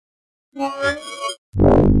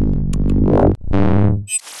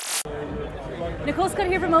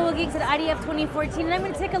from Mobile Geeks at IDF 2014, and I'm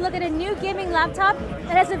going to take a look at a new gaming laptop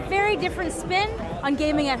that has a very different spin on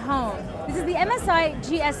gaming at home. This is the MSI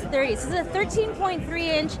GS30. This is a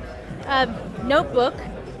 13.3-inch notebook,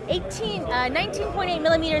 19.8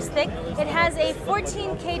 millimeters thick. It has a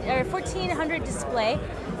 1400 display,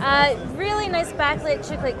 really nice backlit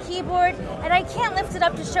chiclet keyboard, and I can't lift it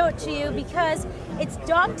up to show it to you because it's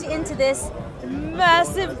docked into this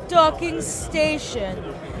massive docking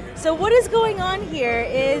station. So what is going on here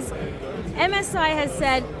is MSI has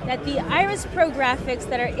said that the Iris Pro graphics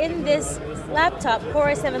that are in this laptop, Core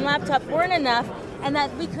i7 laptop, weren't enough, and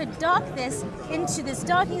that we could dock this into this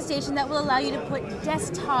docking station that will allow you to put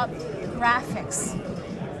desktop graphics,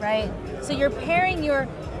 right? So you're pairing your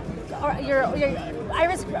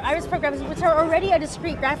Iris Pro graphics, which are already a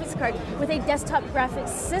discrete graphics card, with a desktop graphics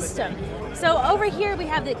system. So over here we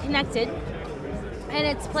have it connected, and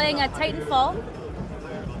it's playing a Titanfall.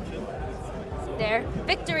 There,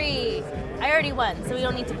 victory! I already won, so we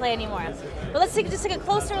don't need to play anymore. But let's just take a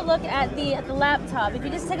closer look at the laptop. If you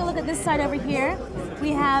just take a look at this side over here, we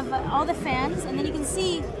have all the fans, and then you can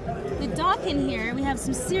see the dock in here. We have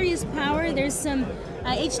some serious power. There's some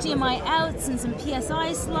HDMI outs and some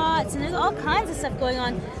PSI slots, and there's all kinds of stuff going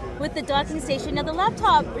on with the docking station. Now the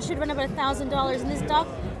laptop should run about $1,000, and this dock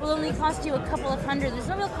will only cost you a couple of hundred. There's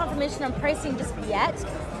no real confirmation on pricing just yet,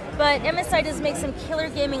 but MSI does make some killer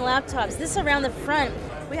gaming laptops. This around the front,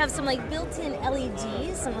 we have some like built-in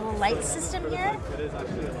LEDs, some little light system here.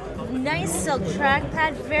 Nice silk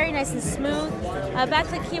trackpad, very nice and smooth.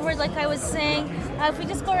 Backlit keyboard, like I was saying. If we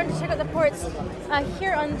just go around to check out the ports,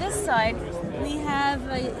 here on this side, we have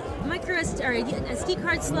a micro SD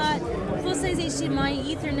card slot, full-size HDMI,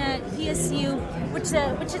 Ethernet, PSU, which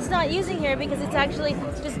it's not using here because it's actually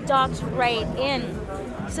just docked right in.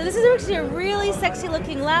 So this is actually a really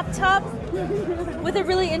sexy-looking laptop with a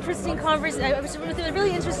really interesting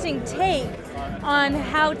take on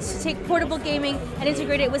how to take portable gaming and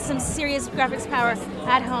integrate it with some serious graphics power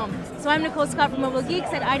at home. So I'm Nicole Scott from Mobile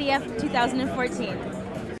Geeks at IDF 2014.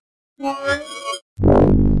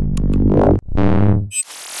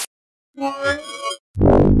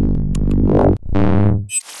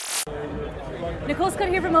 Nicole Scott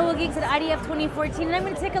here from Mobile Geeks at IDF 2014, and I'm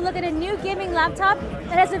going to take a look at a new gaming laptop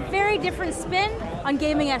that has a very different spin on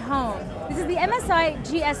gaming at home. This is the MSI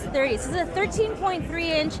GS30. This is a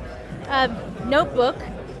 13.3-inch notebook,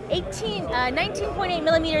 19.8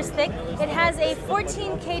 millimeters thick. It has a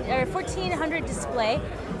 1400 display,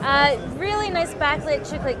 really nice backlit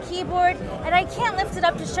chiclet keyboard, and I can't lift it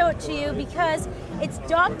up to show it to you because it's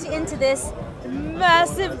docked into this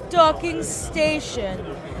massive docking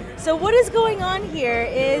station. So what is going on here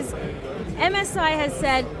is MSI has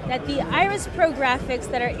said that the Iris Pro graphics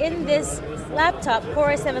that are in this laptop, Core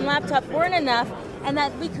i7 laptop, weren't enough, and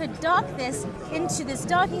that we could dock this into this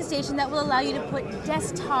docking station that will allow you to put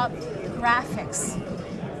desktop graphics,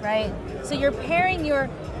 right? So you're pairing your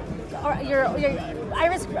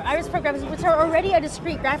Iris Pro graphics, which are already a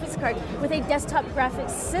discrete graphics card, with a desktop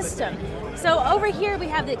graphics system. So over here we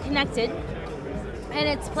have it connected, and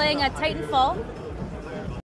it's playing a Titanfall.